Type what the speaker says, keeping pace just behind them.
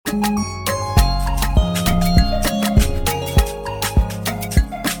Hello,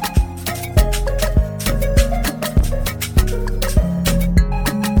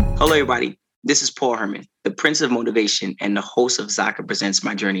 everybody. This is Paul Herman, the Prince of Motivation and the host of Zaka Presents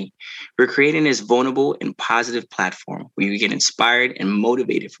My Journey. We're creating this vulnerable and positive platform where you get inspired and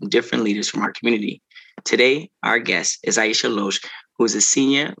motivated from different leaders from our community. Today, our guest is Aisha Loesch, who is a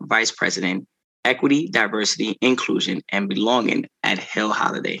Senior Vice President, Equity, Diversity, Inclusion, and Belonging at Hill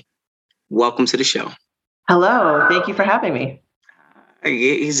Holliday. Welcome to the show. Hello. Thank you for having me.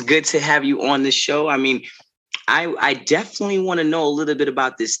 It's good to have you on the show. I mean, I definitely want to know a little bit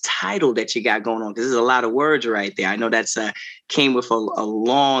about this title that you got going on, because there's a lot of words right there. I know that's came with a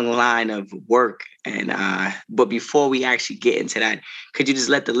long line of work. And but before we actually get into that, could you just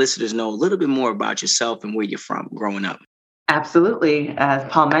let the listeners know a little bit more about yourself and where you're from growing up? Absolutely. As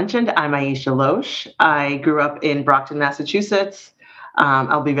Paul mentioned, I'm Aisha Loesch. I grew up in Brockton, Massachusetts.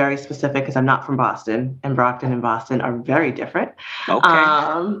 I'll be very specific because I'm not from Boston, and Brockton and Boston are very different. Okay.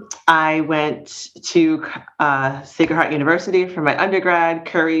 I went to Sacred Heart University for my undergrad,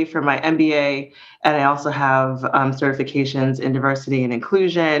 Curry for my MBA, and I also have certifications in diversity and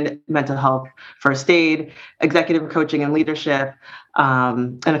inclusion, mental health, first aid, executive coaching and leadership,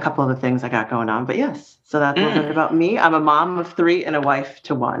 and a couple other things I got going on. But yes, so that's a little bit about me. I'm a mom of 3 and a wife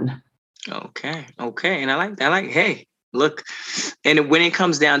to 1. Okay. And I like that. Hey, look, and when it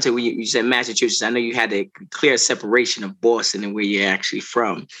comes down to when you said Massachusetts, I know you had a clear separation of Boston and where you're actually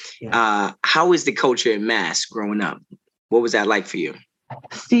from. Yeah. How is the culture in Mass growing up? What was that like for you?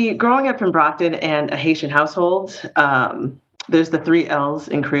 See, growing up in Brockton and a Haitian household, there's the 3 L's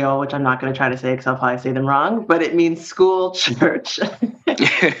in Creole, which I'm not going to try to say because I'll probably say them wrong, but it means school, church,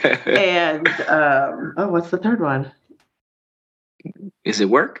 and what's the third one? Is it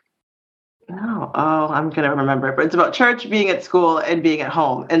work? No. Oh, I'm going to remember it. But it's about church, being at school, and being at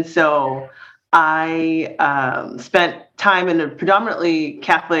home. And so I spent time in a predominantly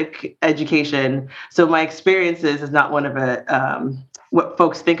Catholic education. So my experiences is not one of what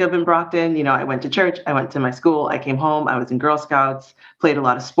folks think of in Brockton. You know, I went to church, I went to my school, I came home, I was in Girl Scouts, played a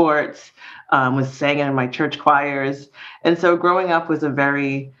lot of sports, was singing in my church choirs. And so growing up was a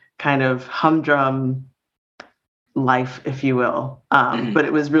very kind of humdrum life, if you will. But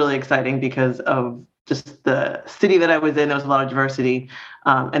it was really exciting because of just the city that I was in. There was a lot of diversity.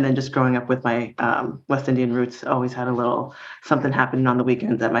 And then just growing up with my West Indian roots, always had a little something happening on the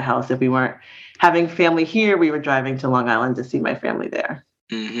weekends at my house. If we weren't having family here, we were driving to Long Island to see my family there.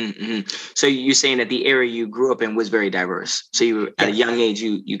 So you're saying that the area you grew up in was very diverse. So you were, at a young age,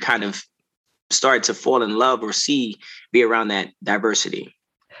 you kind of started to fall in love or be around that diversity.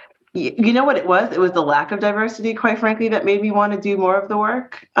 You know what it was? It was the lack of diversity, quite frankly, that made me want to do more of the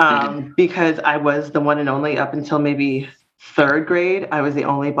work, because I was the one and only up until maybe 3rd grade. I was the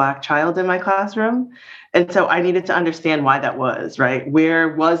only Black child in my classroom. And so I needed to understand why that was, right? Where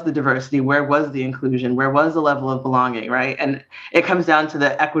was the diversity? Where was the inclusion? Where was the level of belonging, right? And it comes down to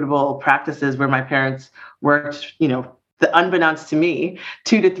the equitable practices where my parents worked, unbeknownst to me,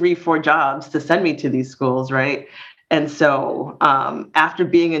 2 to 3, 4 jobs to send me to these schools, right? And so after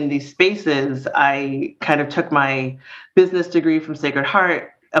being in these spaces, I kind of took my business degree from Sacred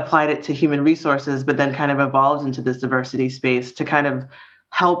Heart, applied it to human resources, but then kind of evolved into this diversity space to kind of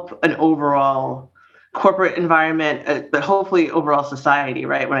help an overall corporate environment, but hopefully overall society,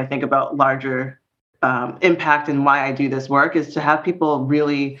 right? When I think about larger impact and why I do this work is to have people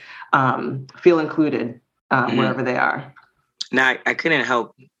really feel included wherever they are. Now, I couldn't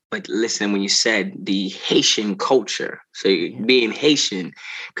help but listen when you said the Haitian culture. So being Haitian,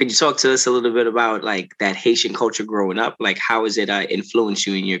 could you talk to us a little bit about like that Haitian culture growing up? Like how has it influenced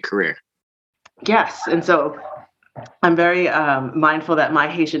you in your career? Yes. And so I'm very mindful that my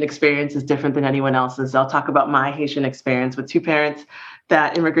Haitian experience is different than anyone else's. I'll talk about my Haitian experience with 2 parents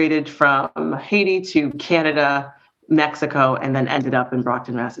that immigrated from Haiti to Canada, Mexico, and then ended up in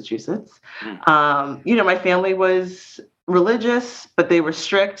Brockton, Massachusetts. My family was religious, but they were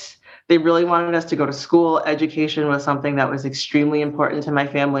strict. They really wanted us to go to school. Education was something that was extremely important to my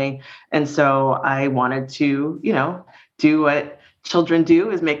family. And so I wanted to, do what children do,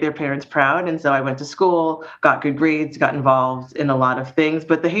 is make their parents proud. And so I went to school, got good grades, got involved in a lot of things.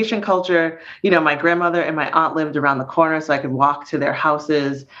 But the Haitian culture, my grandmother and my aunt lived around the corner, so I could walk to their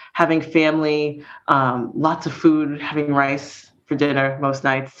houses, having family, lots of food, having rice for dinner most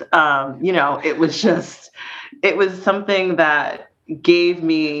nights. It was something that gave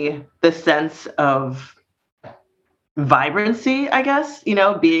me the sense of vibrancy, I guess,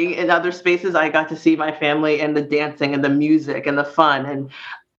 being in other spaces. I got to see my family and the dancing and the music and the fun, and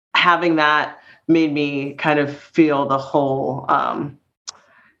having that made me kind of feel the whole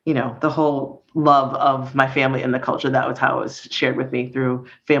the whole love of my family and the culture. That was how it was shared with me through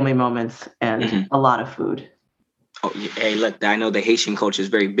family moments and Hmm. a lot of food. Oh, hey, look, I know the Haitian culture is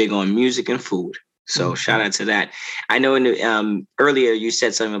very big on music and food. So shout Mhm. out to that. I know in the earlier you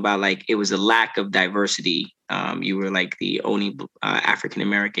said something about like it was a lack of diversity. You were like the only African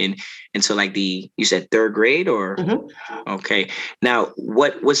American, and so like you said third grade or Mhm. okay. Now,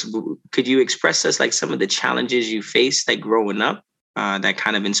 could you express us like some of the challenges you faced like growing up that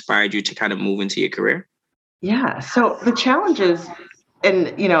kind of inspired you to kind of move into your career? Yeah. So the challenges,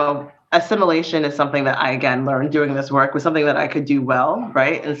 and assimilation is something that I again learned doing this work, was something that I could do well,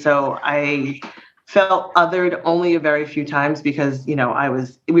 right? And so I felt othered only a very few times because we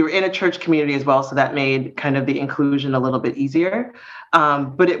were in a church community as well, so that made kind of the inclusion a little bit easier.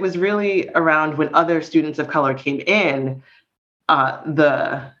 But it was really around when other students of color came in,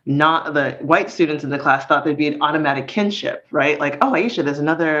 the white students in the class thought there'd be an automatic kinship, right? Like, oh, Aisha, there's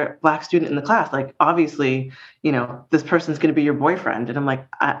another Black student in the class. Like, obviously, this person's going to be your boyfriend. And I'm like,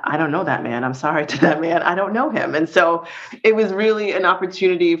 I don't know that man. I'm sorry to that man. I don't know him. And so it was really an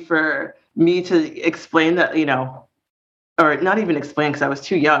opportunity for me to explain that, or not even explain because I was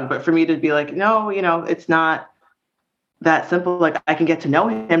too young, but for me to be like, no, it's not that simple. Like, I can get to know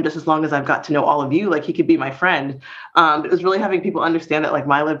him just as long as I've got to know all of you. Like, he could be my friend. It was really having people understand that like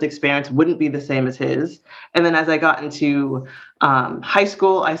my lived experience wouldn't be the same as his. And then as I got into high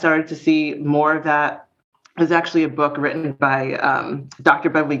school, I started to see more of that. There's actually a book written by Dr.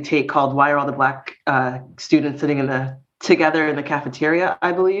 Beverly Tate called "Why Are All the Black Students Sitting Together in the Cafeteria?"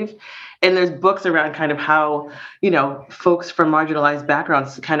 I believe. And there's books around kind of how, folks from marginalized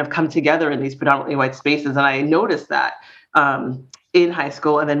backgrounds kind of come together in these predominantly white spaces. And I noticed that in high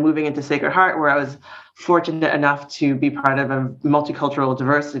school, and then moving into Sacred Heart, where I was fortunate enough to be part of a multicultural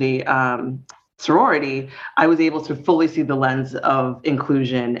diversity sorority, I was able to fully see the lens of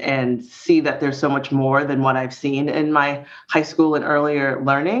inclusion and see that there's so much more than what I've seen in my high school and earlier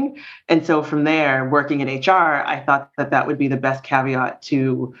learning. And so from there, working in HR, I thought that that would be the best caveat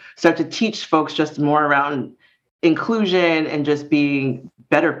to start to teach folks just more around inclusion and just being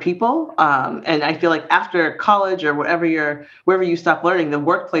better people. And I feel like after college or wherever you stop learning, the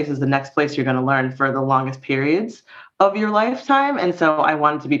workplace is the next place you're going to learn for the longest periods of your lifetime. And so I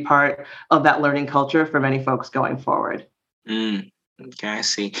wanted to be part of that learning culture for many folks going forward. Mm, okay, I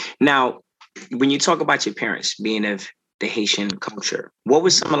see. Now, when you talk about your parents being of the Haitian culture, what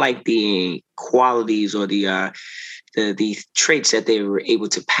was some of like the qualities or the traits that they were able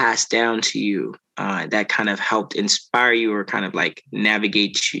to pass down to you that kind of helped inspire you or kind of like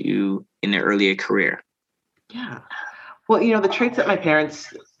navigate you in the earlier career? Yeah. Well, the traits that my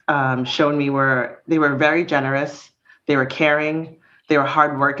parents showed me they were very generous, they were caring, they were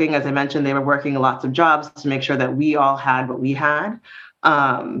hardworking. As I mentioned, they were working lots of jobs to make sure that we all had what we had.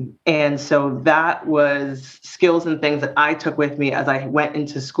 And so that was skills and things that I took with me as I went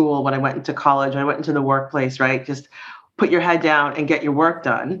into school, when I went into college, I went into the workplace, right? Just put your head down and get your work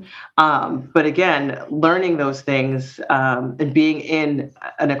done. But again, learning those things and being in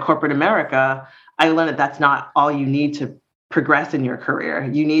a corporate America, I learned that that's not all you need to progress in your career.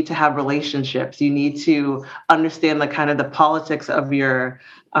 You need to have relationships. You need to understand the kind of the politics of your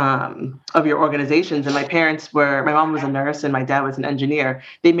organizations. And my mom was a nurse and my dad was an engineer.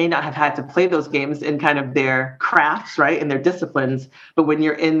 They may not have had to play those games in kind of their crafts, right, in their disciplines. But when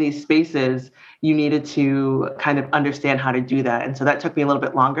you're in these spaces, you needed to kind of understand how to do that. And so that took me a little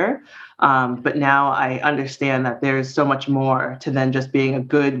bit longer. But now I understand that there's so much more to than just being a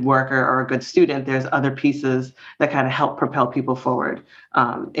good worker or a good student. There's other pieces that kind of help propel people forward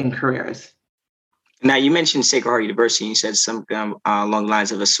in careers. Now, you mentioned Sacred Heart University. You said something along the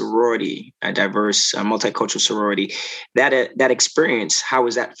lines of a sorority, a diverse, multicultural sorority. That experience, how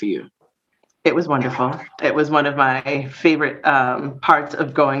was that for you? It was wonderful. It was one of my favorite parts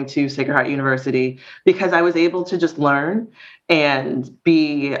of going to Sacred Heart University because I was able to just learn and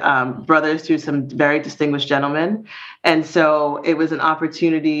be brothers to some very distinguished gentlemen. And so it was an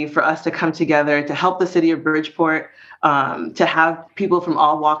opportunity for us to come together to help the city of Bridgeport, to have people from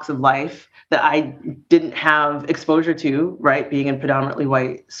all walks of life that I didn't have exposure to, right, being in predominantly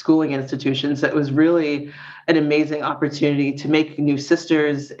white schooling institutions. It was really an amazing opportunity to make new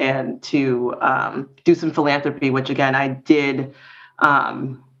sisters and to do some philanthropy, which again, I did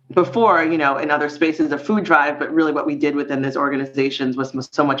before, in other spaces of food drive, but really what we did within these organizations was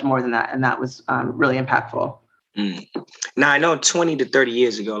so much more than that. And that was really impactful. Mm. Now, I know 20 to 30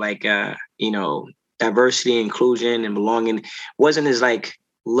 years ago, like, diversity, inclusion, and belonging wasn't as like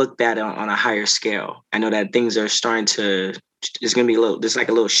looked at on a higher scale. I know that things are starting to, there's going to be there's like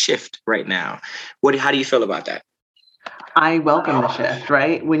a little shift right now. How do you feel about that? I welcome the shift,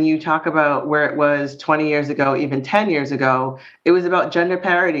 right? When you talk about where it was 20 years ago, even 10 years ago, it was about gender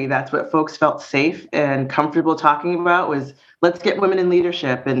parity. That's what folks felt safe and comfortable talking about was let's get women in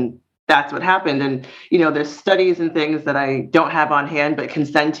leadership. And that's what happened. And, there's studies and things that I don't have on hand, but can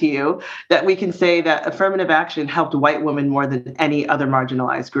send to you that we can say that affirmative action helped white women more than any other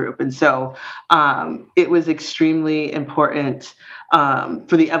marginalized group. And so it was extremely important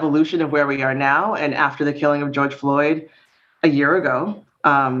for the evolution of where we are now. And after the killing of George Floyd, a year ago,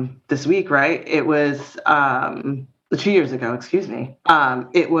 this week, right? It was 2 years ago, excuse me.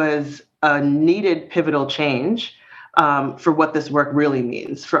 It was a needed pivotal change for what this work really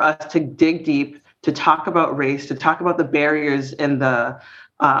means, for us to dig deep, to talk about race, to talk about the barriers and the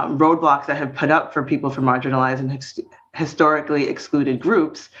roadblocks that have put up for people from marginalized and historically excluded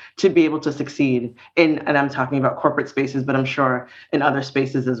groups to be able to succeed and I'm talking about corporate spaces, but I'm sure in other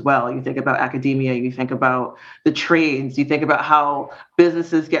spaces as well. You think about academia, you think about the trades, you think about how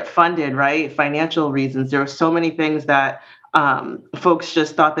businesses get funded, right? Financial reasons. There are so many things that folks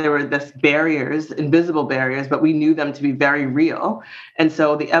just thought there were this barriers, invisible barriers, but we knew them to be very real. And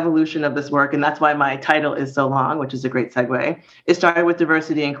so the evolution of this work, and that's why my title is so long, which is a great segue, it started with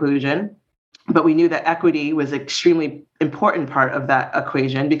diversity inclusion. But we knew that equity was an extremely important part of that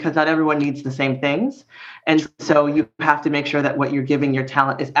equation because not everyone needs the same things. And so you have to make sure that what you're giving your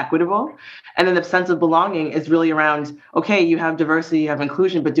talent is equitable. And then the sense of belonging is really around, okay, you have diversity, you have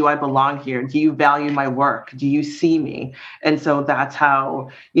inclusion, but do I belong here? Do you value my work? Do you see me? And so that's how,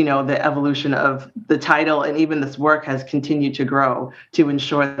 the evolution of the title and even this work has continued to grow to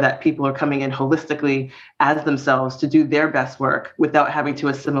ensure that people are coming in holistically as themselves to do their best work without having to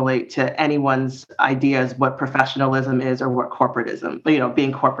assimilate to anyone's ideas what professionalism is or what corporatism,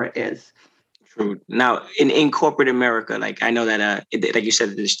 being corporate is. True. Now, in corporate America, like I know that, like you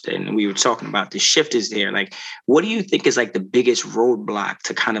said, and we were talking about, the shift is there. Like, what do you think is like the biggest roadblock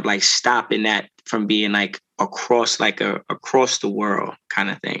to kind of like stopping that from being like across the world kind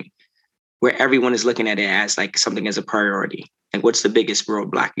of thing, where everyone is looking at it as like something as a priority? Like, what's the biggest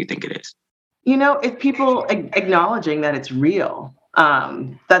roadblock you think it is? It's people acknowledging that it's real.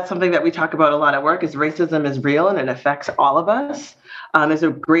 That's something that we talk about a lot at work is racism is real and it affects all of us. There's a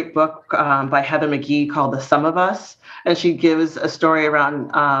great book by Heather McGhee called The Sum of Us, and she gives a story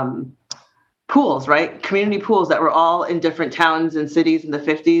around pools, right? Community pools that were all in different towns and cities in the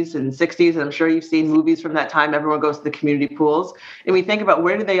 50s and 60s. And I'm sure you've seen movies from that time. Everyone goes to the community pools. And we think about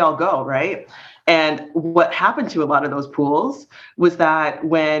where did they all go, right? And what happened to a lot of those pools was that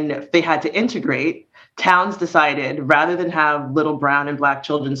when they had to integrate, towns decided rather than have little brown and black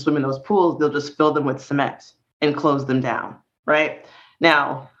children swim in those pools, they'll just fill them with cement and close them down, right?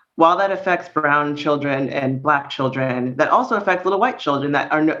 Now, while that affects brown children and black children, that also affects little white children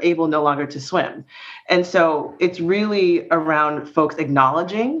that are able no longer to swim. And so it's really around folks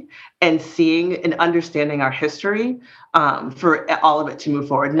acknowledging and seeing and understanding our history for all of it to move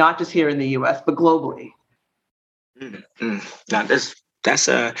forward, not just here in the US, but globally. Mm-hmm. Now, that's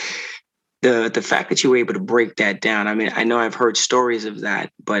the fact that you were able to break that down. I mean, I know I've heard stories of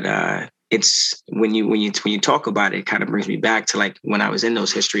that, but it's when you talk about it, it kind of brings me back to like when I was in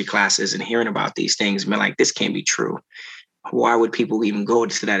those history classes and hearing about these things, man, like this can't be true. Why would people even go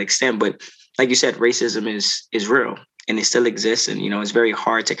to that extent? But like you said, racism is real and it still exists. And, it's very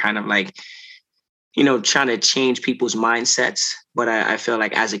hard to kind of like, trying to change people's mindsets. But I feel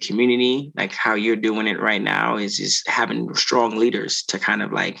like as a community, like how you're doing it right now is just having strong leaders to kind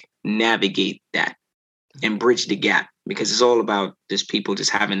of like navigate that and bridge the gap, because it's all about just people just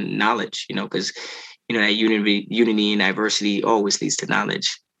having knowledge, because, that unity and diversity always leads to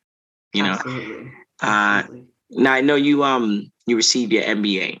knowledge, Absolutely. Absolutely. Now I know you received your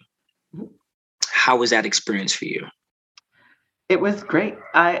MBA. How was that experience for you? It was great.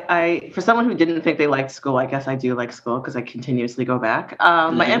 I for someone who didn't think they liked school, I guess I do like school because I continuously go back.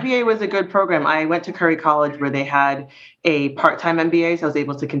 My MBA was a good program. I went to Curry College where they had a part-time MBA, so I was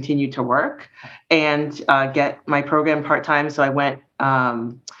able to continue to work and get my program part-time. So I went,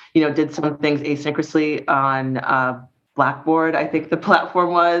 did some things asynchronously on Blackboard, I think the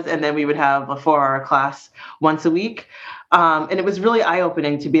platform was, and then we would have a 4-hour class once a week. And it was really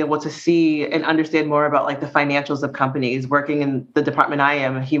eye-opening to be able to see and understand more about like the financials of companies. Working in the department I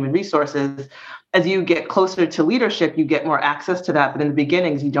am, human resources, as you get closer to leadership, you get more access to that. But in the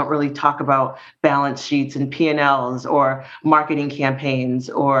beginnings, you don't really talk about balance sheets and P&Ls or marketing campaigns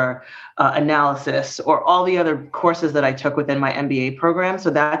or analysis or all the other courses that I took within my MBA program. So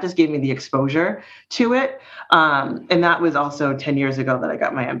that just gave me the exposure to it. And that was also 10 years ago that I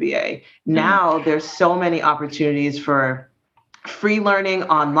got my MBA. Now there's so many opportunities for free learning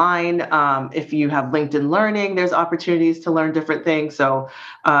online. If you have LinkedIn Learning, there's opportunities to learn different things. So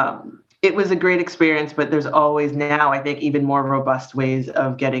it was a great experience, but there's always now, I think, even more robust ways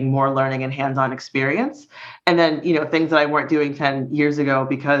of getting more learning and hands-on experience. And then, things that I weren't doing 10 years ago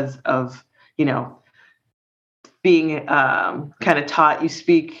because of, being kind of taught, you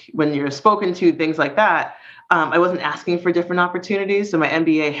speak when you're spoken to, things like that. I wasn't asking for different opportunities. So my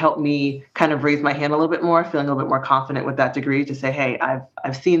MBA helped me kind of raise my hand a little bit more, feeling a little bit more confident with that degree to say, hey,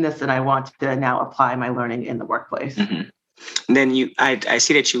 I've seen this and I want to now apply my learning in the workplace. Mm-hmm. And then I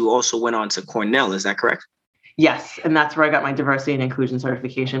see that you also went on to Cornell. Is that correct? Yes. And that's where I got my diversity and inclusion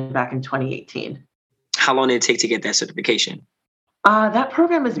certification back in 2018. How long did it take to get that certification? That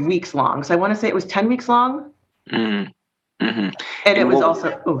program is weeks long. So I want to say it was 10 weeks long. Mm-hmm. Mm-hmm. And it was also,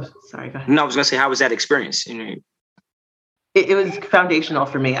 sorry, go ahead. No, I was going to say, how was that experience? It was foundational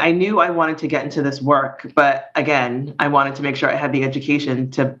for me. I knew I wanted to get into this work, but again, I wanted to make sure I had the education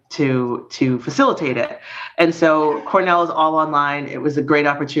to facilitate it. And so Cornell is all online. It was a great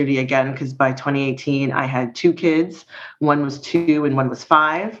opportunity again, because by 2018, I had 2 kids. One was 2 and one was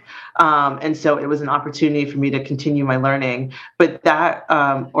 5. And so it was an opportunity for me to continue my learning. But that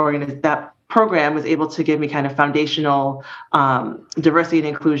program was able to give me kind of foundational diversity and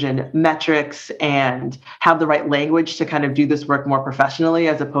inclusion metrics and have the right language to kind of do this work more professionally,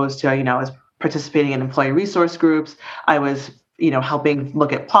 as opposed to, I was participating in employee resource groups. I was, helping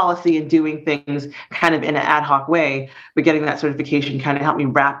look at policy and doing things kind of in an ad hoc way, but getting that certification kind of helped me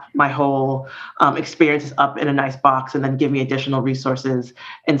wrap my whole experiences up in a nice box and then give me additional resources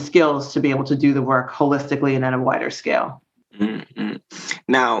and skills to be able to do the work holistically and at a wider scale. Mm-hmm.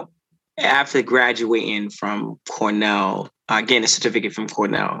 Now, after graduating from Cornell, getting a certificate from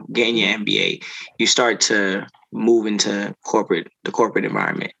Cornell, getting your MBA, you start to move into the corporate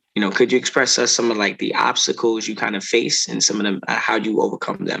environment. Could you express us some of like the obstacles you kind of face and some of them, how do you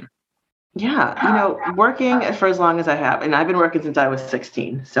overcome them? Yeah, working for as long as I have, and I've been working since I was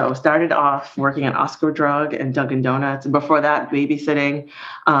 16. So started off working at Oscar Drug and Dunkin' Donuts, and before that, babysitting,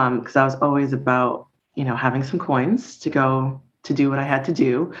 because I was always about, having some coins to go to do what I had to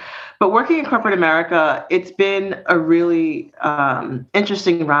do. But working in corporate America, it's been a really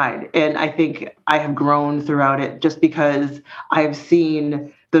interesting ride. And I think I have grown throughout it just because I've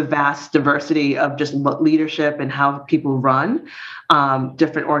seen the vast diversity of just leadership and how people run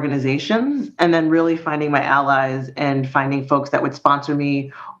different organizations, and then really finding my allies and finding folks that would sponsor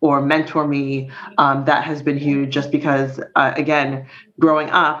me or mentor me. That has been huge, just because, again, growing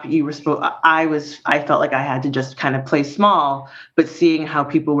up, I felt like I had to just kind of play small, but seeing how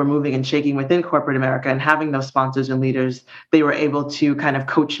people were moving and shaking within corporate America and having those sponsors and leaders, they were able to kind of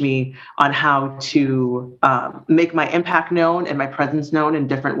coach me on how to make my impact known and my presence known in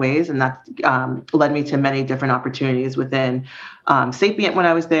different ways. And that led me to many different opportunities within Sapient when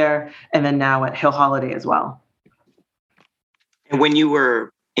I was there, and then now at Hill Holiday as well. And when you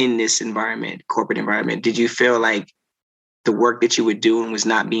were in this environment, corporate environment, did you feel like the work that you were doing was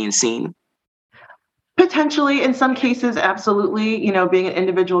not being seen? Potentially, in some cases, absolutely. Being an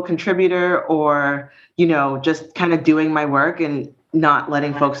individual contributor or, just kind of doing my work and not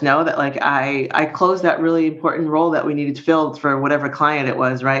letting folks know that, like, I closed that really important role that we needed to fill for whatever client it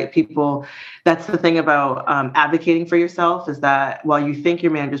was, right? People, that's the thing about advocating for yourself, is that while you think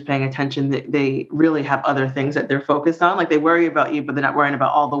your manager's paying attention, they really have other things that they're focused on. Like, they worry about you, but they're not worrying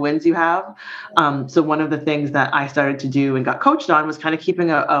about all the wins you have. So one of the things that I started to do and got coached on was kind of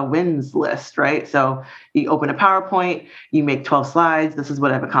keeping a wins list, right? So you open a PowerPoint, you make 12 slides. This is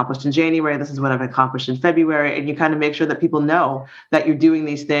what I've accomplished in January. This is what I've accomplished in February. And you kind of make sure that people know that you're doing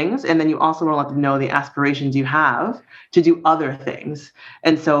these things. And then you also want to let them know the aspirations you have to do other things.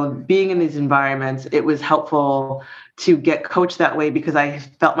 And so being in these environments, it was helpful to get coached that way, because I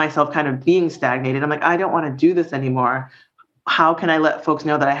felt myself kind of being stagnated. I'm like, I don't want to do this anymore. How can I let folks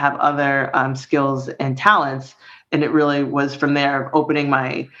know that I have other skills and talents? And it really was from there, opening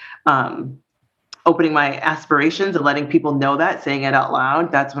my aspirations and letting people know that, saying it out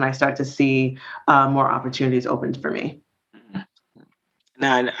loud. That's when I start to see more opportunities opened for me.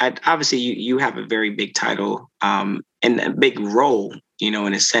 Now, obviously, you have a very big title and a big role, in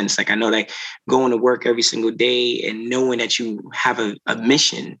a sense. Like, I know that going to work every single day and knowing that you have a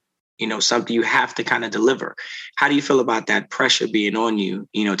mission, something you have to kind of deliver. How do you feel about that pressure being on you,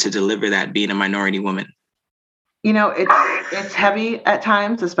 to deliver that, being a minority woman? It's heavy at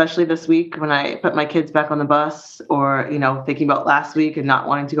times, especially this week when I put my kids back on the bus, or, thinking about last week and not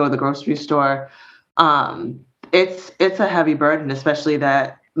wanting to go to the grocery store. It's a heavy burden, especially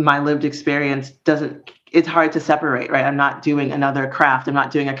that, my lived experience it's hard to separate, right? I'm not doing another craft. I'm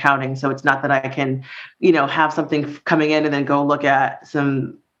not doing accounting. So it's not that I can, have something coming in and then go look at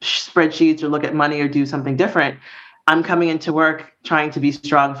some spreadsheets or look at money or do something different. I'm coming into work trying to be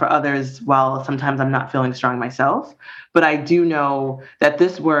strong for others while sometimes I'm not feeling strong myself. But I do know that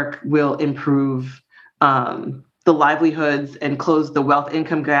this work will improve the livelihoods and close the wealth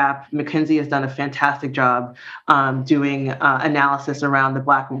income gap. McKinsey has done a fantastic job doing analysis around the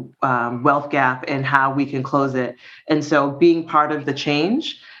Black wealth gap and how we can close it. And so being part of the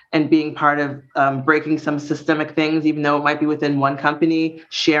change and being part of breaking some systemic things, even though it might be within one company,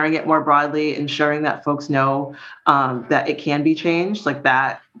 sharing it more broadly, ensuring that folks know that it can be changed, like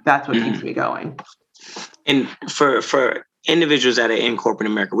that's what keeps me going. And for individuals that are in corporate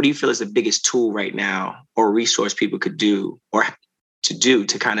America, what do you feel is the biggest tool right now or resource people could do or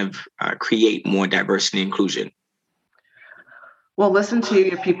to kind of create more diversity and inclusion? Well, listen to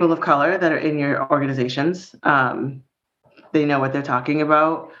your people of color that are in your organizations. They know what they're talking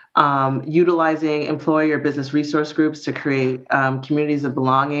about. Utilizing employee or business resource groups to create communities of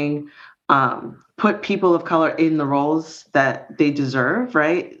belonging. Put people of color in the roles that they deserve,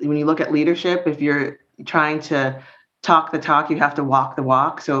 right? When you look at leadership, if you're trying to talk the talk, you have to walk the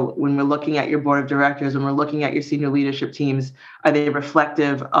walk. So when we're looking at your board of directors, when we're looking at your senior leadership teams, are they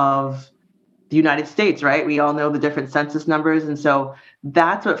reflective of the United States, right? We all know the different census numbers. And so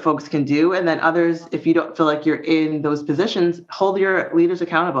that's what folks can do. And then others, if you don't feel like you're in those positions, hold your leaders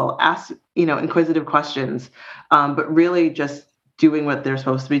accountable, ask, inquisitive questions, but really just doing what they're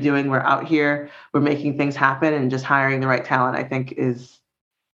supposed to be doing. We're out here, we're making things happen, and just hiring the right talent, I think, is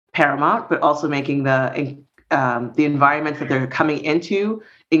paramount, but also making the environments that they're coming into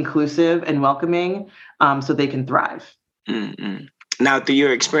inclusive and welcoming so they can thrive. Mm-hmm. Now, through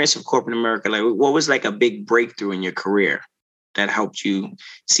your experience of corporate America, like what was like a big breakthrough in your career that helped you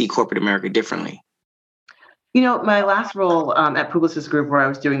see corporate America differently? My last role at Publicis Group, where I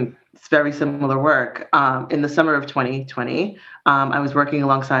was doing very similar work, in the summer of 2020, I was working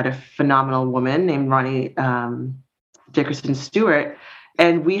alongside a phenomenal woman named Ronnie Dickerson Stewart.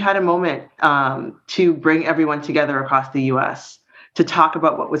 And we had a moment to bring everyone together across the U.S. to talk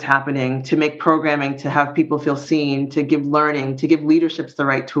about what was happening, to make programming, to have people feel seen, to give learning, to give leaderships the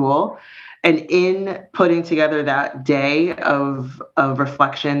right tool. And in putting together that day of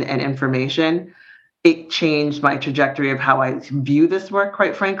reflection and information, it changed my trajectory of how I view this work,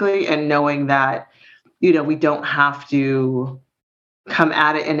 quite frankly, and knowing that, we don't have to come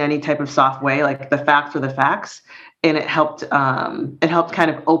at it in any type of soft way, like the facts are the facts. And it helped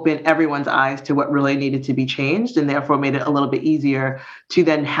kind of open everyone's eyes to what really needed to be changed, and therefore made it a little bit easier to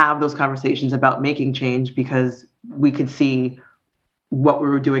then have those conversations about making change, because we could see what we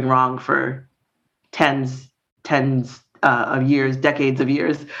were doing wrong for tens of years, decades of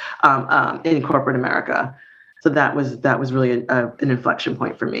years in corporate America. So that was really an inflection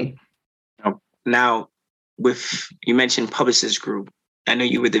point for me. Now, you mentioned Publicis Group. I know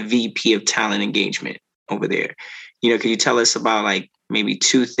you were the VP of Talent Engagement over there. Can you tell us about like maybe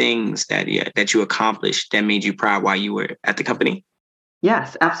two things that you accomplished that made you proud while you were at the company?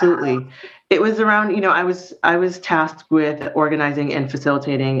 Yes, absolutely. It was around, I was tasked with organizing and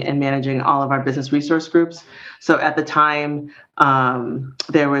facilitating and managing all of our business resource groups. So at the time,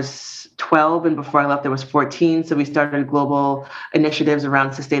 there was 12, and before I left, there was 14. So we started global initiatives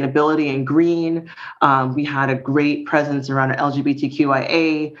around sustainability and green. We had a great presence around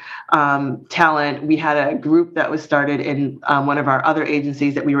LGBTQIA talent. We had a group that was started in one of our other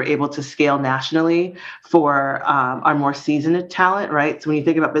agencies that we were able to scale nationally for our more seasoned talent, right? So when you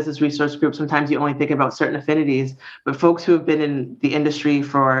think about business resource groups, sometimes you only think about certain affinities, but folks who have been in the industry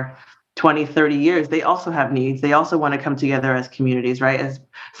for 20, 30 years, they also have needs. They also want to come together as communities, right? As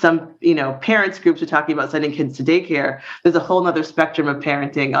some, parents groups are talking about sending kids to daycare, there's a whole nother spectrum of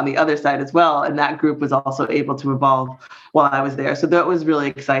parenting on the other side as well. And that group was also able to evolve while I was there. So that was really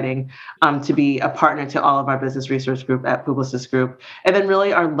exciting to be a partner to all of our business resource group at Publicis Group. And then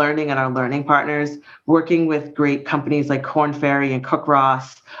really our learning and our learning partners, working with great companies like Korn Ferry and Cook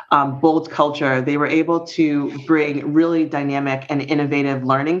Ross, Bold Culture. They were able to bring really dynamic and innovative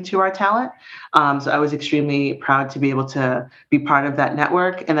learning to our talent. So I was extremely proud to be able to be part of that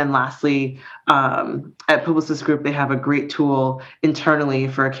network. And then lastly, at Publicis Group, they have a great tool internally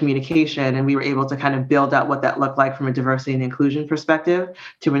for communication. And we were able to kind of build out what that looked like from a diversity and inclusion perspective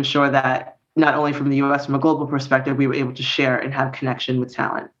to ensure that not only from the US, from a global perspective, we were able to share and have connection with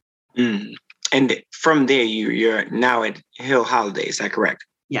talent. And from there, you're now at Hill Holliday, is that correct?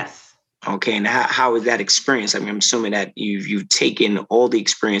 Yes. Okay, and how is that experience? I mean, I'm assuming that you've taken all the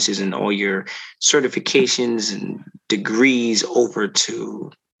experiences and all your certifications and degrees over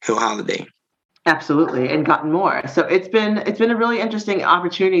to Hill Holiday. Absolutely, and gotten more. So it's been a really interesting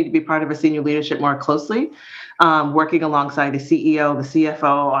opportunity to be part of a senior leadership more closely, working alongside the CEO, the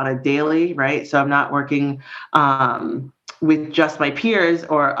CFO on a daily, right? So I'm not working with just my peers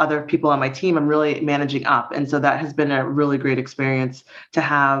or other people on my team. I'm really managing up, and so that has been a really great experience to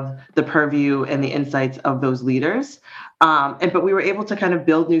have the purview and the insights of those leaders. But we were able to kind of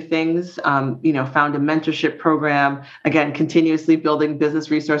build new things, found a mentorship program, again, continuously building business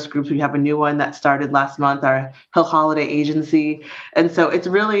resource groups. We have a new one that started last month, our Hill Holiday Agency. And so it's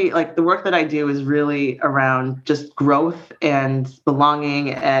really like the work that I do is really around just growth and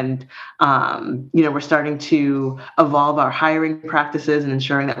belonging. And, we're starting to evolve our hiring practices and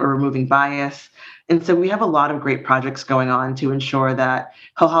ensuring that we're removing bias. And so we have a lot of great projects going on to ensure that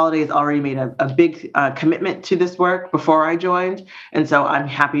Hill Holiday has already made a big commitment to this work before I joined. And so I'm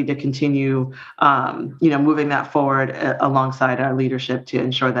happy to continue, moving that forward alongside our leadership to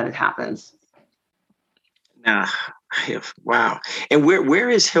ensure that it happens. Nah, wow. And where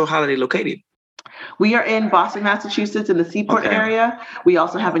is Hill Holiday located? We are in Boston, Massachusetts, in the Seaport area. We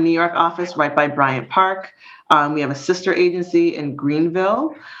also have a New York office right by Bryant Park. We have a sister agency in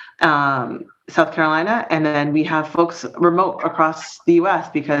Greenville, South Carolina, and then we have folks remote across the U.S.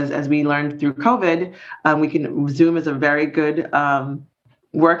 because, as we learned through COVID, Zoom is a very good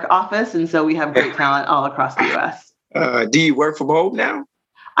work office, and so we have great talent all across the U.S. Do you work from home now?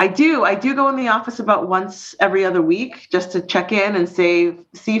 I do. I do go in the office about once every other week just to check in and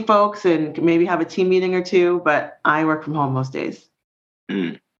see folks and maybe have a team meeting or two. But I work from home most days.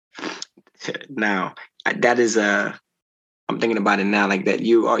 Now, that is I'm thinking about it now, like that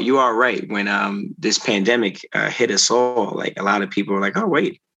you are right. When this pandemic hit us all, like a lot of people were like, "Oh,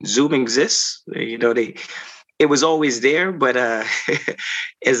 wait, Zoom exists." It was always there, but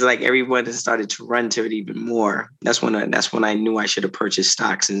it's like everyone has started to run to it even more. That's when I knew I should have purchased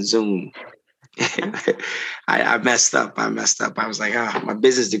stocks in Zoom. I messed up. I was like, my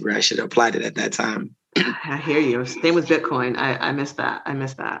business degree, I should have applied it at that time. I hear you. Same with Bitcoin. I missed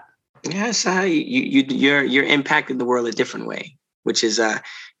that. Yeah, so you're impacting the world a different way, which is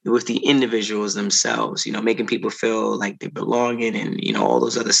with the individuals themselves. Making people feel like they belong in, and all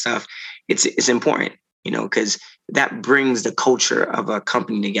those other stuff. It's important. Because that brings the culture of a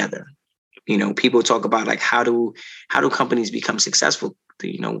company together. People talk about like how do companies become successful?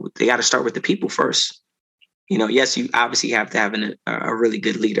 They got to start with the people first. Yes, you obviously have to have a really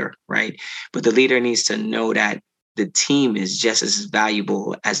good leader, right? But the leader needs to know that the team is just as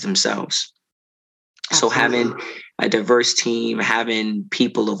valuable as themselves. Absolutely. So having a diverse team, having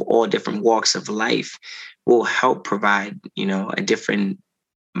people of all different walks of life will help provide, a different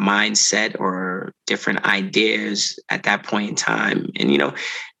mindset or different ideas at that point in time. And,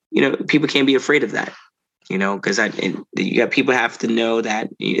 people can't be afraid of that, because people have to know that,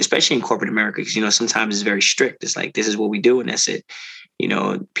 especially in corporate America, because, sometimes it's very strict. It's like, this is what we do and that's it.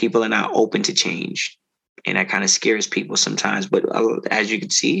 People are not open to change. And that kind of scares people sometimes. But as you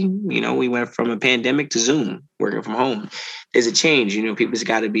can see, we went from a pandemic to Zoom, working from home. There's a change, people's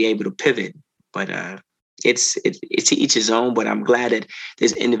got to be able to pivot. But it's to each his own, but I'm glad that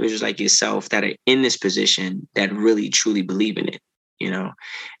there's individuals like yourself that are in this position that really truly believe in it.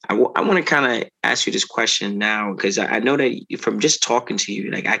 I want to kind of ask you this question now, because I know that from just talking to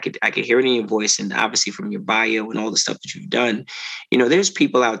you, like I could hear it in your voice, and obviously from your bio and all the stuff that you've done, there's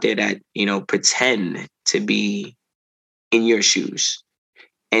people out there that, pretend to be in your shoes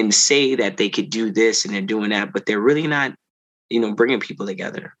and say that they could do this and they're doing that, but they're really not, bringing people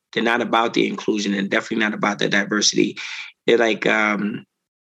together. They're not about the inclusion and definitely not about the diversity. They're like,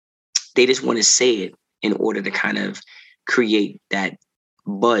 they just want to say it in order to kind of create that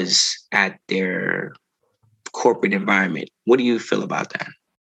buzz at their corporate environment. What do you feel about that?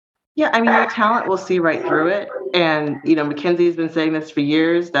 Yeah, I mean, your talent will see right through it. And, McKinsey has been saying this for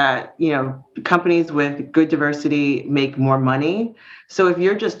years that, companies with good diversity make more money. So if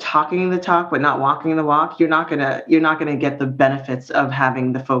you're just talking the talk, but not walking the walk, you're not gonna get the benefits of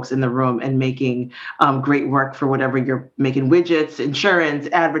having the folks in the room and making great work for whatever you're making, widgets, insurance,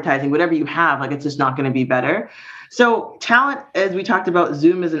 advertising, whatever you have. Like, it's just not going to be better. So talent, as we talked about,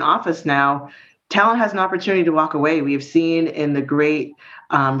 Zoom is an office now. Talent has an opportunity to walk away. We have seen in the great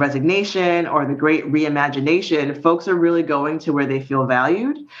resignation or the great reimagination, folks are really going to where they feel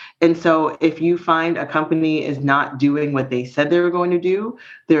valued. And so if you find a company is not doing what they said they were going to do,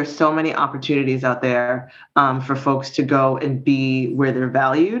 there are so many opportunities out there for folks to go and be where they're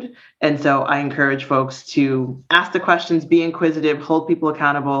valued. And so I encourage folks to ask the questions, be inquisitive, hold people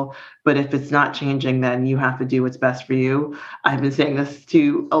accountable. But if it's not changing, then you have to do what's best for you. I've been saying this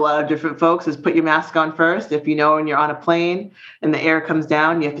to a lot of different folks, is put your mask on first. If you know when you're on a plane and the air comes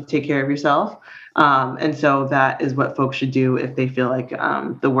down, you have to take care of yourself. And so that is what folks should do if they feel like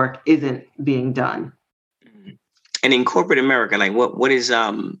the work isn't being done. And in corporate America, like what is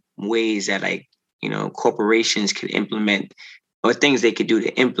ways that like, corporations could implement or things they could do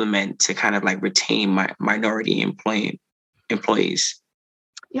to implement to kind of like retain minority employees?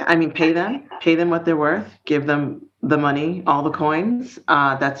 Yeah, I mean, pay them what they're worth, give them the money, all the coins.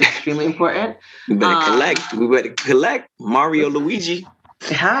 That's extremely important. We better collect Mario Luigi.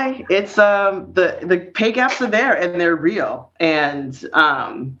 Hi, it's the pay gaps are there and they're real. And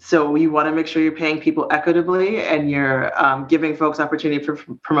so you want to make sure you're paying people equitably and you're giving folks opportunity for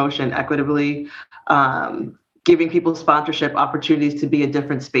promotion equitably, giving people sponsorship opportunities to be in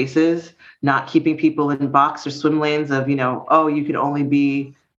different spaces, not keeping people in box or swim lanes of, you can only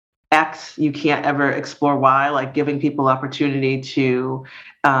be X, you can't ever explore Y, like giving people opportunity to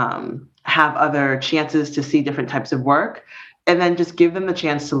have other chances to see different types of work, and then just give them the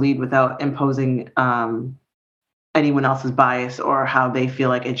chance to lead without imposing anyone else's bias or how they feel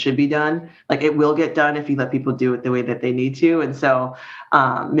like it should be done. Like it will get done if you let people do it the way that they need to. And so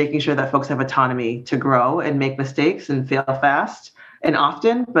making sure that folks have autonomy to grow and make mistakes and fail fast and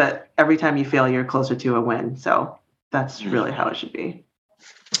often, but every time you fail, you're closer to a win. So that's really how it should be.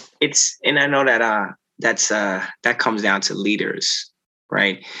 And I know that that comes down to leaders,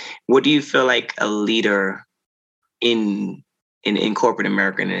 right? What do you feel like a leader in corporate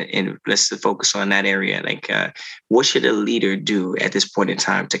America, and let's focus on that area, like what should a leader do at this point in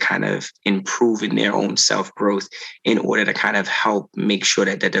time to kind of improve in their own self-growth in order to kind of help make sure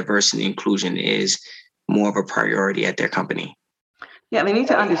that the diversity and inclusion is more of a priority at their company? Yeah, they need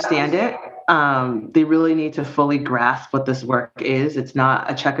to understand it. They really need to fully grasp what this work is. It's not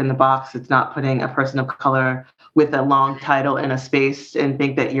a check in the box. It's not putting a person of color with a long title in a space and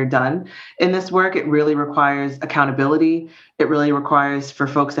think that you're done in this work. It really requires accountability. It really requires for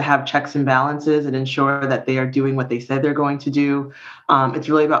folks to have checks and balances and ensure that they are doing what they said they're going to do. It's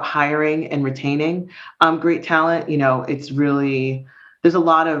really about hiring and retaining great talent. It's really, there's a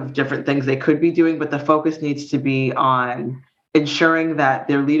lot of different things they could be doing, but the focus needs to be on ensuring that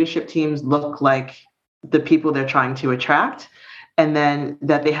their leadership teams look like the people they're trying to attract, and then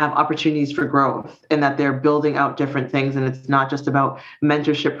that they have opportunities for growth and that they're building out different things. And it's not just about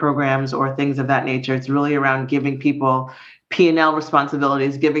mentorship programs or things of that nature. It's really around giving people P&L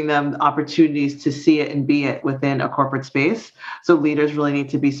responsibilities, giving them opportunities to see it and be it within a corporate space. So leaders really need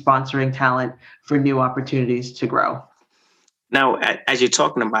to be sponsoring talent for new opportunities to grow. Now, as you're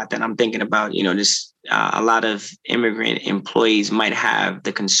talking about that, I'm thinking about, this a lot of immigrant employees might have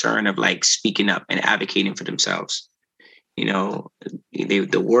the concern of like speaking up and advocating for themselves.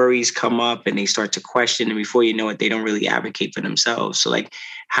 The worries come up and they start to question, and before you know it, they don't really advocate for themselves. So like,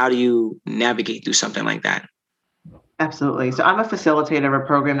 how do you navigate through something like that? Absolutely. So I'm a facilitator of a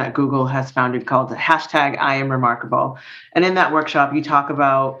program that Google has founded called #IamRemarkable. And in that workshop, you talk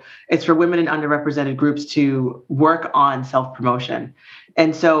about, it's for women and underrepresented groups to work on self-promotion.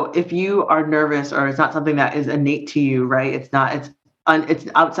 And so if you are nervous or it's not something that is innate to you, right? It's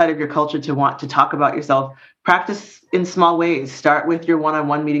outside of your culture to want to talk about yourself. Practice in small ways. Start with your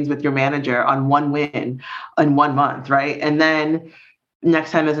one-on-one meetings with your manager on one win in 1 month, right? And then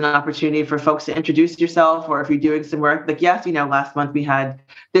next time there's an opportunity for folks to introduce yourself, or if you're doing some work, like, yes, last month we had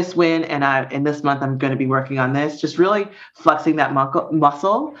this win and this month I'm going to be working on this. Just really flexing that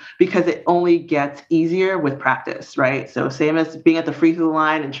muscle, because it only gets easier with practice, right? So same as being at the free throw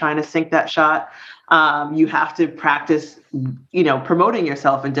line and trying to sink that shot, you have to practice, promoting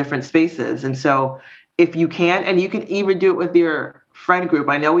yourself in different spaces. And so if you can, and you can even do it with your friend group.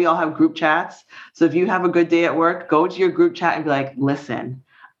 I know we all have group chats. So if you have a good day at work, go to your group chat and be like, listen,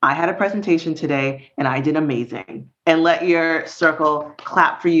 I had a presentation today and I did amazing. And let your circle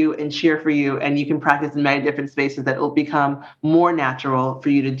clap for you and cheer for you. And you can practice in many different spaces that it will become more natural for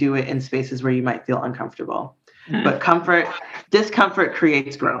you to do it in spaces where you might feel uncomfortable. But discomfort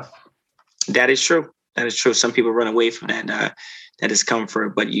creates growth. That is true. That is true. Some people run away from that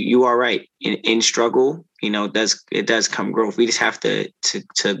discomfort, but you are right. In struggle, it does come growth. We just have to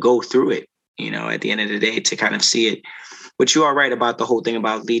go through it, at the end of the day, to kind of see it. But you are right about the whole thing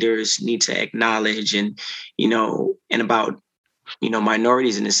about leaders need to acknowledge and about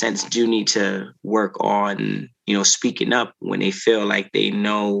minorities in a sense do need to work on, speaking up when they feel like they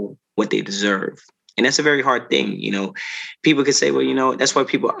know what they deserve. And that's a very hard thing. People could say, well, that's why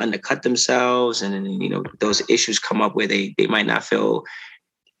people undercut themselves. And then, those issues come up where they might not feel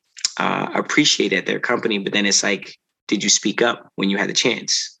appreciated at their company. But then it's like, did you speak up when you had the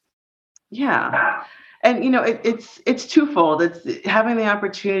chance? Yeah. And, it's twofold. It's having the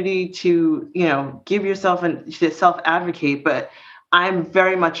opportunity to, give yourself and to self-advocate. But I'm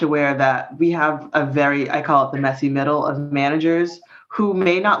very much aware that we have I call it the messy middle of managers who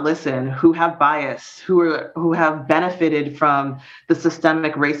may not listen, who have bias, who have benefited from the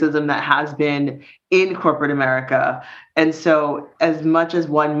systemic racism that has been in corporate America. And so as much as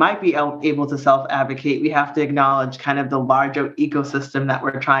one might be able to self-advocate, we have to acknowledge kind of the larger ecosystem that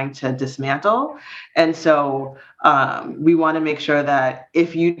we're trying to dismantle. And so we want to make sure that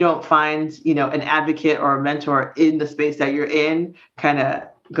if you don't find, an advocate or a mentor in the space that you're in, kind of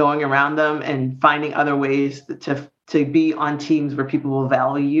going around them and finding other ways to be on teams where people will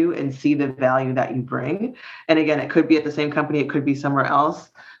value you and see the value that you bring. And again, it could be at the same company, it could be somewhere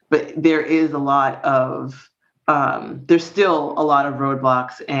else, but there is there's still a lot of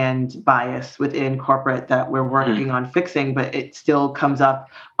roadblocks and bias within corporate that we're working on fixing, but it still comes up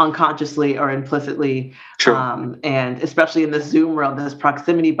unconsciously or implicitly. True. And especially in the Zoom world, there's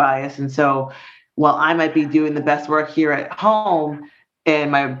proximity bias. And so while I might be doing the best work here at home,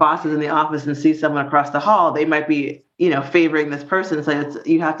 and my boss is in the office and sees someone across the hall, they might be, favoring this person. So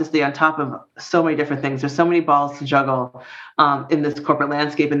you have to stay on top of so many different things. There's so many balls to juggle in this corporate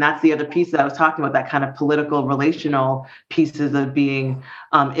landscape. And that's the other piece that I was talking about, that kind of political, relational pieces of being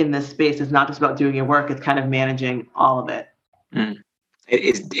in this space. It's not just about doing your work, it's kind of managing all of it.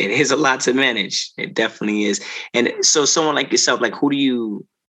 It is a lot to manage. It definitely is. And so someone like yourself, like who do you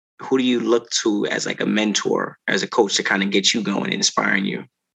look to as like a mentor, as a coach to kind of get you going and inspiring you?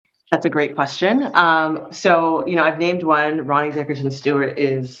 That's a great question. So, I've named one. Ronnie Dickerson Stewart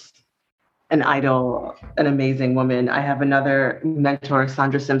is an idol, an amazing woman. I have another mentor,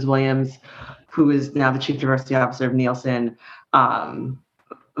 Sandra Sims Williams, who is now the Chief Diversity Officer of Nielsen,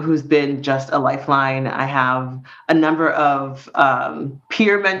 who's been just a lifeline. I have a number of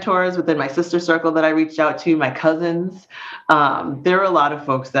peer mentors within my sister circle that I reached out to, my cousins. There are a lot of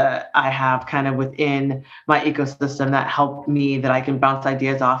folks that I have kind of within my ecosystem that help me, that I can bounce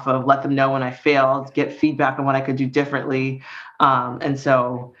ideas off of, let them know when I failed, get feedback on what I could do differently. And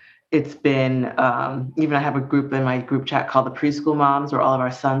so it's been, even I have a group in my group chat called the Preschool Moms, where all of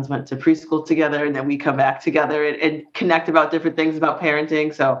our sons went to preschool together, and then we come back together and connect about different things about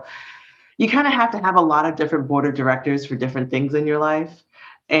parenting. So you kind of have to have a lot of different board of directors for different things in your life,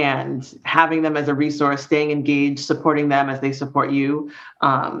 and having them as a resource, staying engaged, supporting them as they support you,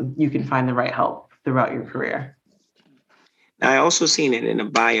 you can find the right help throughout your career. Now, I also seen it in the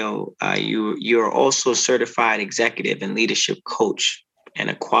bio. You're also a certified executive and leadership coach, and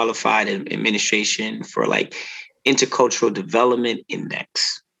a qualified administration for like Intercultural Development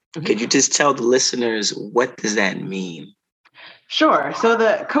Index. Mm-hmm. Could you just tell the listeners, what does that mean? Sure. So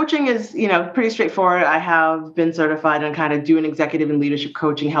the coaching is, pretty straightforward. I have been certified and kind of doing executive and leadership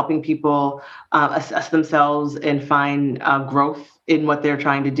coaching, helping people assess themselves and find growth in what they're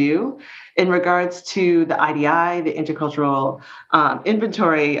trying to do. In regards to the IDI, the Intercultural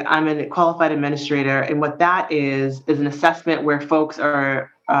Inventory, I'm a qualified administrator. And what that is an assessment where folks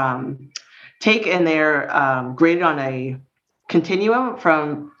are taken, they're graded on a continuum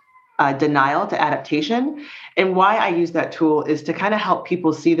from denial to adaptation. And why I use that tool is to kind of help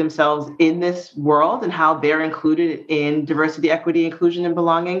people see themselves in this world and how they're included in diversity, equity, inclusion, and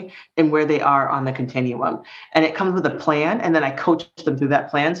belonging, and where they are on the continuum. And it comes with a plan, and then I coach them through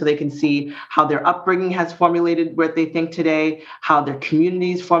that plan so they can see how their upbringing has formulated what they think today, how their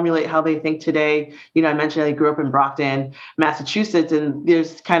communities formulate how they think today. I mentioned I grew up in Brockton, Massachusetts, and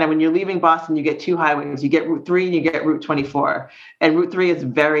there's kind of, when you're leaving Boston, you get two highways. You get Route 3 and you get Route 24. And Route 3 is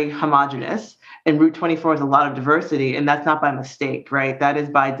very homogenous. And Route 24 is a lot of diversity, and that's not by mistake, right? That is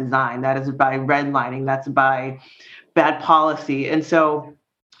by design. That is by redlining. That's by bad policy. And so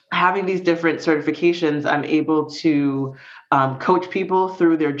having these different certifications, I'm able to coach people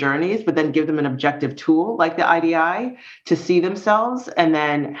through their journeys, but then give them an objective tool like the IDI to see themselves and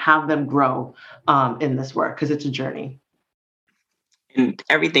then have them grow in this work, because it's a journey. And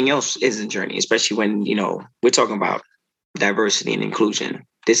everything else is a journey, especially when, we're talking about diversity and inclusion.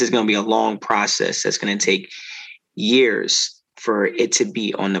 This is going to be a long process that's going to take years for it to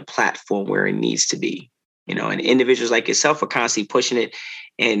be on the platform where it needs to be, and individuals like yourself are constantly pushing it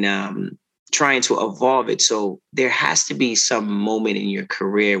and trying to evolve it. So there has to be some moment in your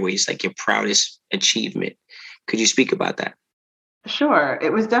career where it's like your proudest achievement. Could you speak about that? Sure.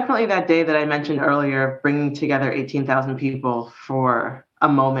 It was definitely that day that I mentioned earlier, bringing together 18,000 people for a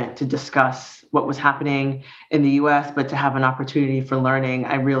moment to discuss what was happening in the US, but to have an opportunity for learning.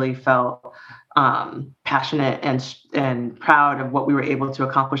 I really felt passionate and proud of what we were able to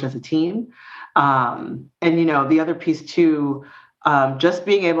accomplish as a team. And, the other piece too, just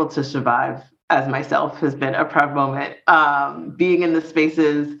being able to survive as myself has been a proud moment. Being in the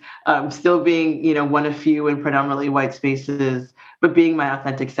spaces, still being, one of few in predominantly white spaces, but being my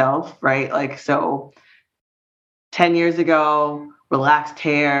authentic self, right? Like, so 10 years ago, relaxed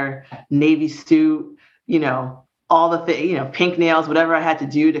hair, navy suit, all the things, pink nails, whatever I had to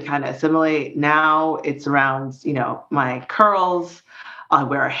do to kind of assimilate. Now it's around, my curls. I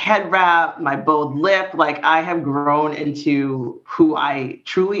wear a head wrap, my bold lip. Like, I have grown into who I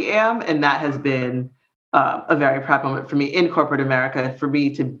truly am. And that has been a very proud moment for me in corporate America, for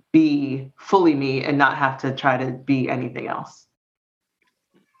me to be fully me and not have to try to be anything else.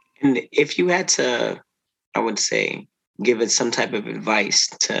 And if you had to, I would say, give it some type of advice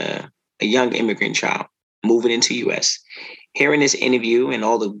to a young immigrant child moving into US, hearing this interview and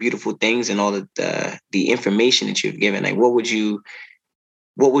all the beautiful things and all the information that you've given, like what would you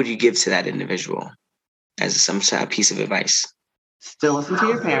give to that individual as some sort of piece of advice? Still listen to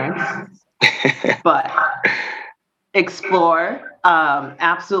your parents, but explore,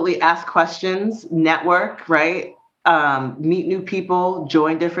 absolutely ask questions, network, right? Meet new people,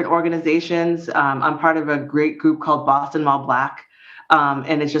 join different organizations. I'm part of a great group called Boston While Black.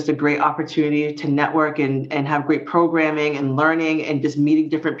 And it's just a great opportunity to network and have great programming and learning and just meeting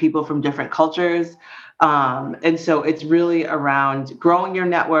different people from different cultures. And so it's really around growing your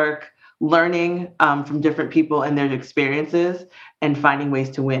network, learning from different people and their experiences, and finding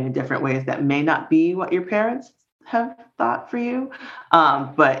ways to win in different ways that may not be what your parents have thought for you,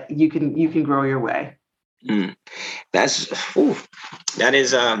 but you can grow your way. That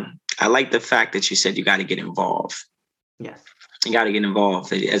is, I like the fact that you said you got to get involved. Yes. You got to get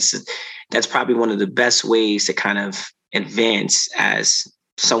involved. That's probably one of the best ways to kind of advance as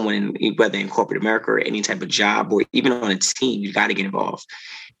someone, whether in corporate America or any type of job or even on a team. You got to get involved.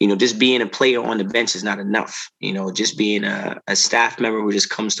 Just being a player on the bench is not enough. Just being a staff member who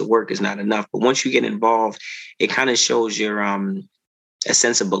just comes to work is not enough. But once you get involved, it kind of shows your a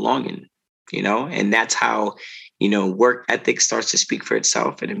sense of belonging. And that's how, work ethic starts to speak for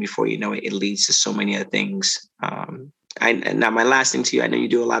itself. And then before you know it, it leads to so many other things. Now, my last thing to you, I know you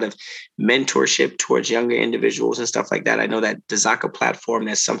do a lot of mentorship towards younger individuals and stuff like that. I know that the Zaka platform,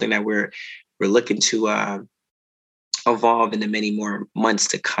 that's something that we're looking to evolve in the many more months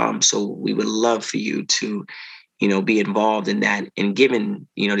to come. So we would love for you to, be involved in that and giving,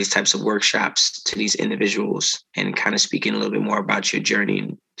 these types of workshops to these individuals and kind of speaking a little bit more about your journey.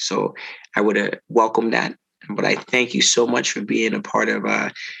 And so I would welcome that. But I thank you so much for being a part of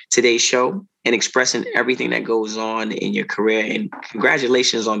today's show and expressing everything that goes on in your career. And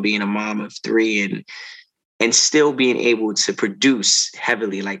congratulations on being a mom of 3 and still being able to produce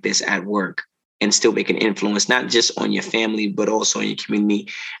heavily like this at work and still make an influence, not just on your family, but also on your community.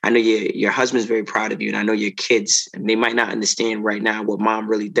 I know your husband's very proud of you, and I know your kids, and they might not understand right now what mom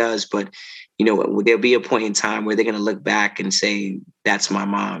really does, but there'll be a point in time where they're going to look back and say, that's my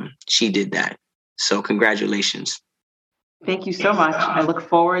mom. She did that. So congratulations. Thank you so much. I look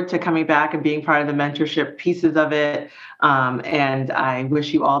forward to coming back and being part of the mentorship pieces of it. And I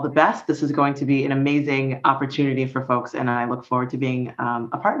wish you all the best. This is going to be an amazing opportunity for folks, and I look forward to being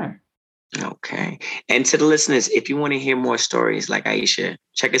a partner. Okay. And to the listeners, if you want to hear more stories like Aisha,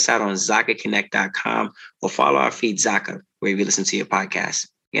 check us out on ZakaConnect.com or follow our feed Zaka, wherever you listen to your podcast.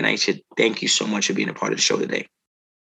 And Aisha, thank you so much for being a part of the show today.